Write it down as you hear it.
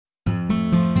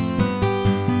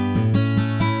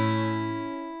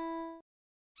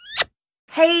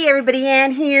Hey everybody,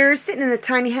 Ann here, sitting in the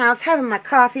tiny house having my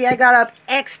coffee. I got up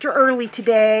extra early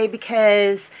today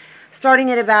because starting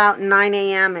at about 9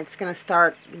 a.m. it's going to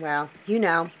start, well, you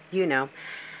know.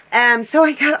 So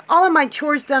I got all of my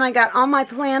chores done. I got all my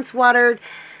plants watered.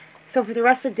 So for the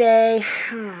rest of the day,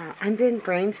 I've been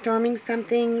brainstorming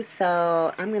something,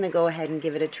 so I'm going to go ahead and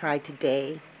give it a try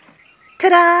today.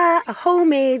 Ta-da! A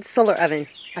homemade solar oven.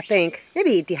 I think.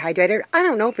 Maybe a dehydrator. I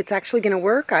don't know if it's actually going to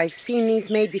work. I've seen these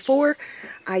made before.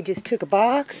 I just took a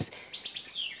box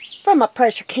from a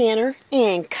pressure canner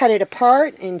and cut it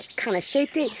apart and kind of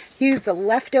shaped it. Used the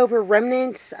leftover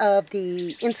remnants of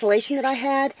the insulation that I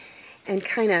had and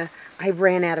I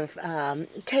ran out of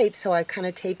tape, so I kind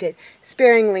of taped it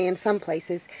sparingly in some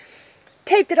places.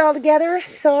 Taped it all together,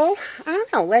 so I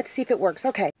don't know. Let's see if it works.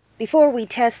 Okay. Before we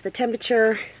test the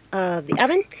temperature of the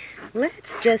oven,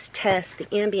 let's just test the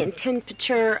ambient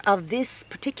temperature of this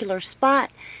particular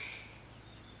spot.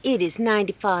 It is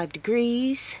 95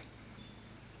 degrees.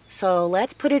 So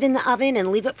let's put it in the oven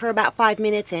and leave it for about 5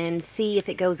 minutes and see if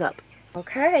it goes up.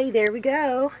 Okay, there we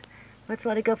go. Let's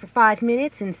let it go for 5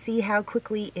 minutes and see how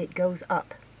quickly it goes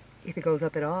up. If it goes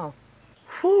up at all.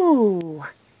 Whew!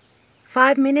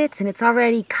 5 minutes and it's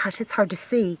already, gosh, it's hard to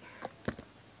see.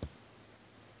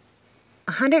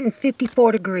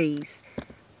 154 degrees.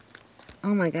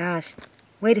 Oh my gosh.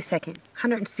 Wait a second.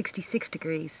 166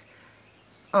 degrees.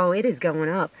 Oh, it is going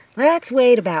up. Let's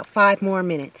wait about 5 more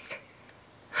minutes.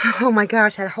 Oh my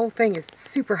gosh, that whole thing is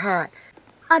super hot.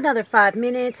 Another 5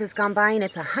 minutes has gone by and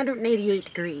it's 188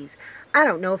 degrees. I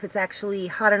don't know if it's actually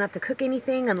hot enough to cook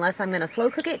anything unless I'm going to slow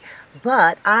cook it,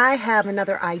 but I have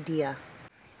another idea.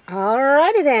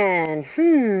 Alrighty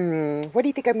then. What do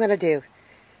you think I'm going to do?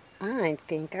 I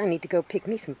think I need to go pick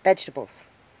me some vegetables.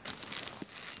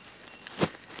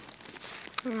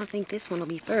 I think this one will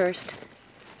be first.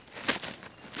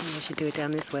 I should do it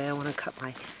down this way. I want to cut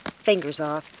my fingers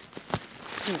off.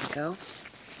 There we go.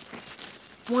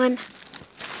 1.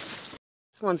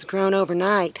 This one's grown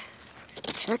overnight.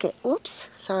 Check it. Oops.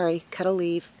 Sorry. Cut a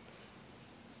leaf.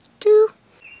 2.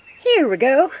 Here we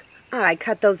go. I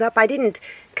cut those up. I didn't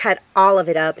cut all of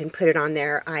it up and put it on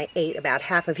there. I ate about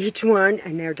half of each one,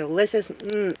 and they're delicious.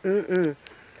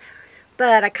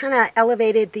 But I kind of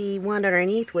elevated the one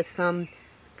underneath with some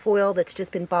foil that's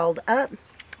just been balled up,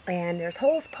 and there's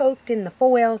holes poked in the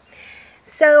foil.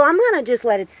 So I'm going to just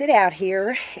let it sit out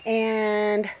here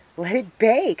and let it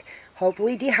bake.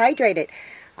 Hopefully dehydrate it.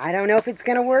 I don't know if it's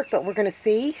going to work, but we're going to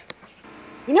see.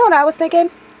 You know what I was thinking?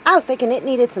 I was thinking it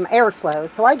needed some airflow,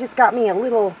 so I just got me a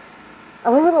little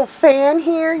fan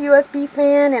here, USB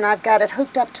fan, and I've got it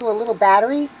hooked up to a little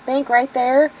battery bank right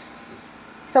there.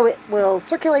 So it will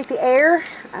circulate the air.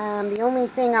 The only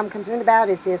thing I'm concerned about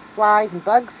is if flies and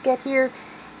bugs get here.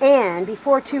 And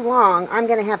before too long, I'm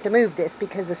going to have to move this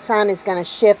because the sun is going to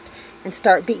shift and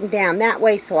start beating down that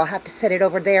way. So I'll have to set it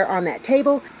over there on that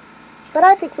table. But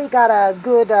I think we got a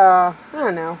good, I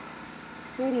don't know,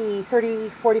 maybe 30,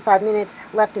 45 minutes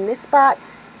left in this spot.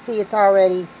 See, it's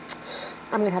already,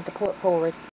 I'm going to have to pull it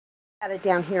forward. Got it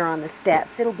down here on the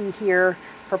steps. It'll be here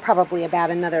for probably about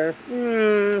another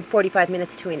 45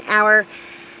 minutes to an hour.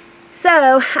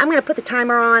 So I'm going to put the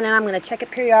timer on and I'm going to check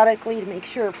it periodically to make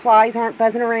sure flies aren't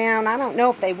buzzing around. I don't know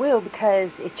if they will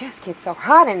because it just gets so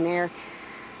hot in there.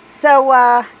 So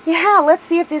yeah, let's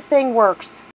see if this thing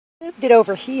works. Moved it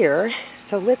over here,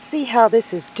 so let's see how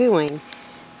this is doing.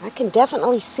 I can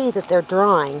definitely see that they're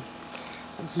drying.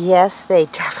 Yes, they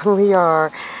definitely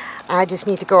are. I just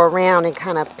need to go around and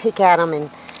kind of pick at them and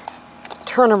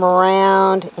turn them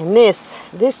around. And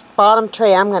this bottom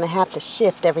tray I'm going to have to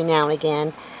shift every now and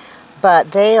again.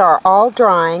 But they are all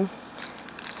drying.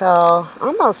 So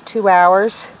almost 2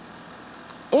 hours.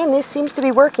 And this seems to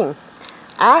be working.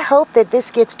 I hope that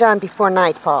this gets done before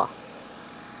nightfall.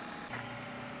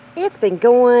 It's been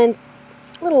going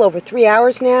a little over 3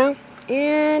 hours now.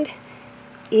 And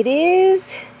it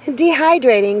is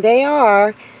dehydrating. They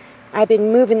are. I've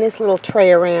been moving this little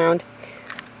tray around.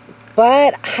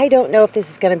 But I don't know if this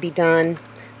is going to be done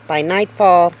by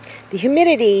nightfall. The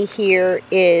humidity here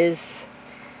is,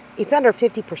 it's under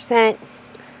 50%.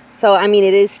 So, I mean,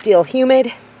 it is still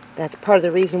humid. That's part of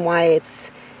the reason why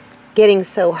it's getting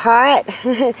so hot.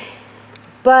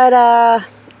 But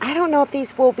I don't know if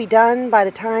these will be done by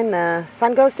the time the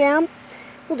sun goes down.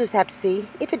 We'll just have to see.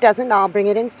 If it doesn't, I'll bring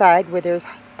it inside where there's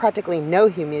practically no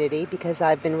humidity because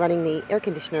I've been running the air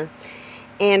conditioner,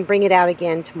 and bring it out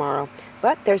again tomorrow.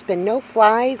 But there's been no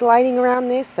flies lighting around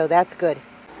this, so that's good.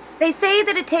 They say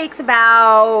that it takes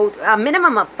about a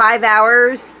minimum of 5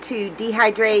 hours to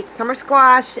dehydrate summer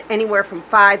squash, anywhere from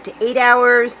 5 to 8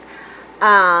 hours.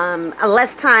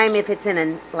 Less time if it's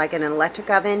in like an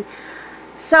electric oven.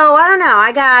 So I don't know,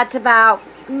 I got about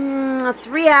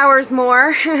 3 hours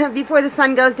more before the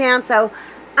sun goes down, so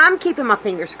I'm keeping my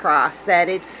fingers crossed that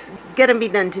it's gonna be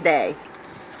done today.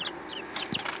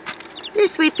 Here,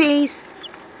 sweet peas.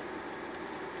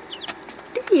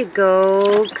 There you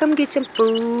go. Come get some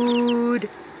food.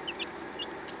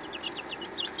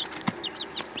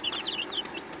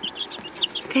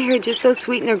 They're just so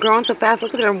sweet and they're growing so fast.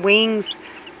 Look at their wings.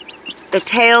 Their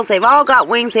tails. They've all got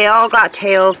wings. They all got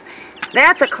tails.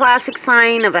 That's a classic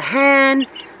sign of a hen.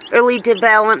 Early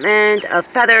development of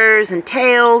feathers and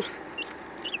tails.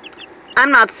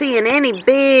 I'm not seeing any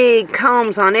big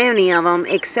combs on any of them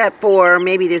except for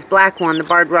maybe this black one, the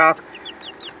barred rock.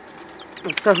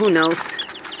 So who knows?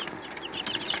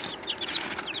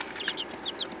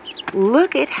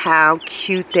 Look at how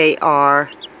cute they are.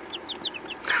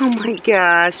 Oh my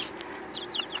gosh.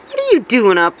 What are you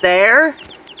doing up there?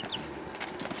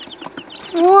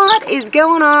 What is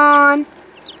going on?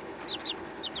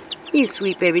 You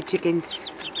sweet baby chickens.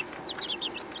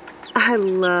 I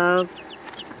love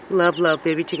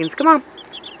baby chickens. Come on.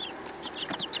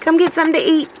 Come get something to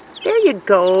eat. There you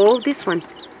go. This one.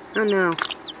 Oh no.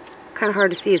 Kind of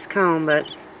hard to see his comb, but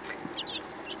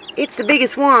it's the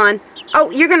biggest one.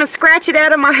 Oh, you're going to scratch it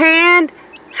out of my hand?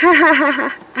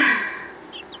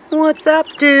 What's up,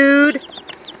 dude?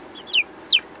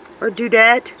 Or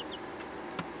dudette?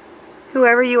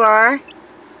 Whoever you are.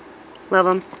 Love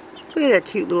them. Look at their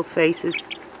cute little faces.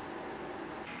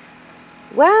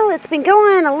 Well, it's been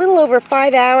going a little over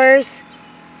 5 hours,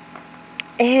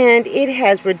 and it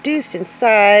has reduced in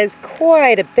size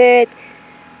quite a bit,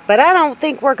 but I don't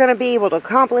think we're going to be able to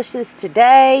accomplish this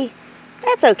today.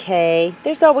 That's okay.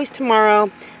 There's always tomorrow.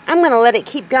 I'm going to let it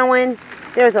keep going.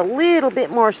 There's a little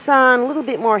bit more sun, a little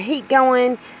bit more heat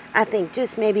going. I think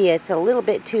just maybe it's a little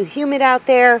bit too humid out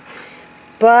there,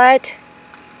 but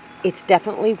it's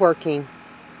definitely working.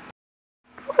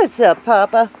 What's up,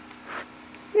 Papa?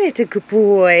 That's a good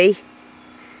boy.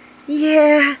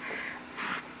 Yeah.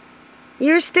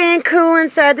 You're staying cool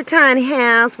inside the tiny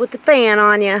house with the fan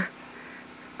on you.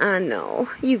 I know.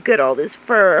 You've got all this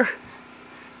fur.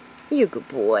 You're a good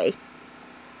boy.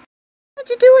 What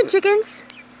you doing, chickens?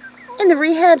 In the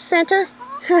rehab center?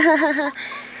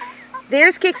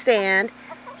 There's Kickstand.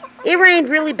 It rained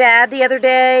really bad the other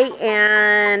day,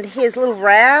 and his little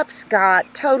wraps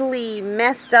got totally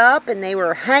messed up, and they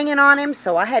were hanging on him,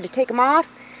 so I had to take them off.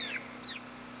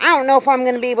 I don't know if I'm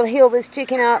going to be able to heal this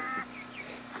chicken up.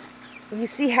 You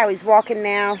see how he's walking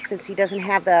now, since he doesn't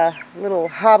have the little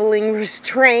hobbling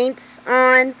restraints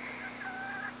on.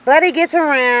 But he gets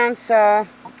around, so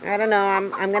I don't know.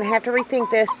 I'm going to have to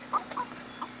rethink this.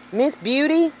 Miss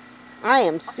Beauty, I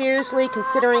am seriously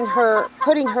considering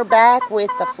putting her back with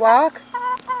the flock.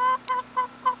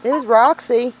 There's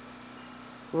Roxy.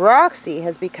 Roxy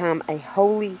has become a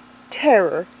holy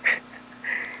terror.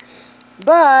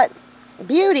 But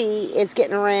Beauty is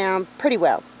getting around pretty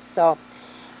well. So,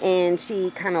 and she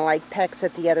kind of like pecks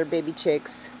at the other baby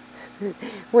chicks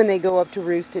when they go up to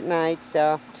roost at night.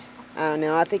 So, I don't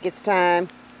know. I think it's time.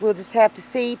 We'll just have to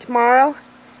see tomorrow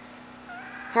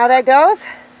how that goes.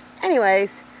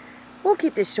 Anyways, we'll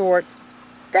keep this short.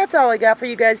 That's all I got for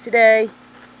you guys today.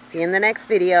 See you in the next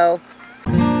video.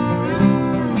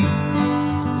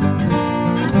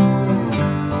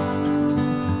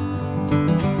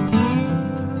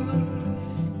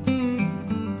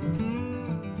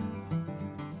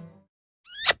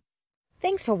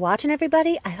 Thanks for watching,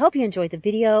 everybody. I hope you enjoyed the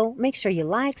video. Make sure you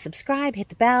like, subscribe, hit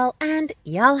the bell, and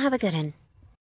y'all have a good one.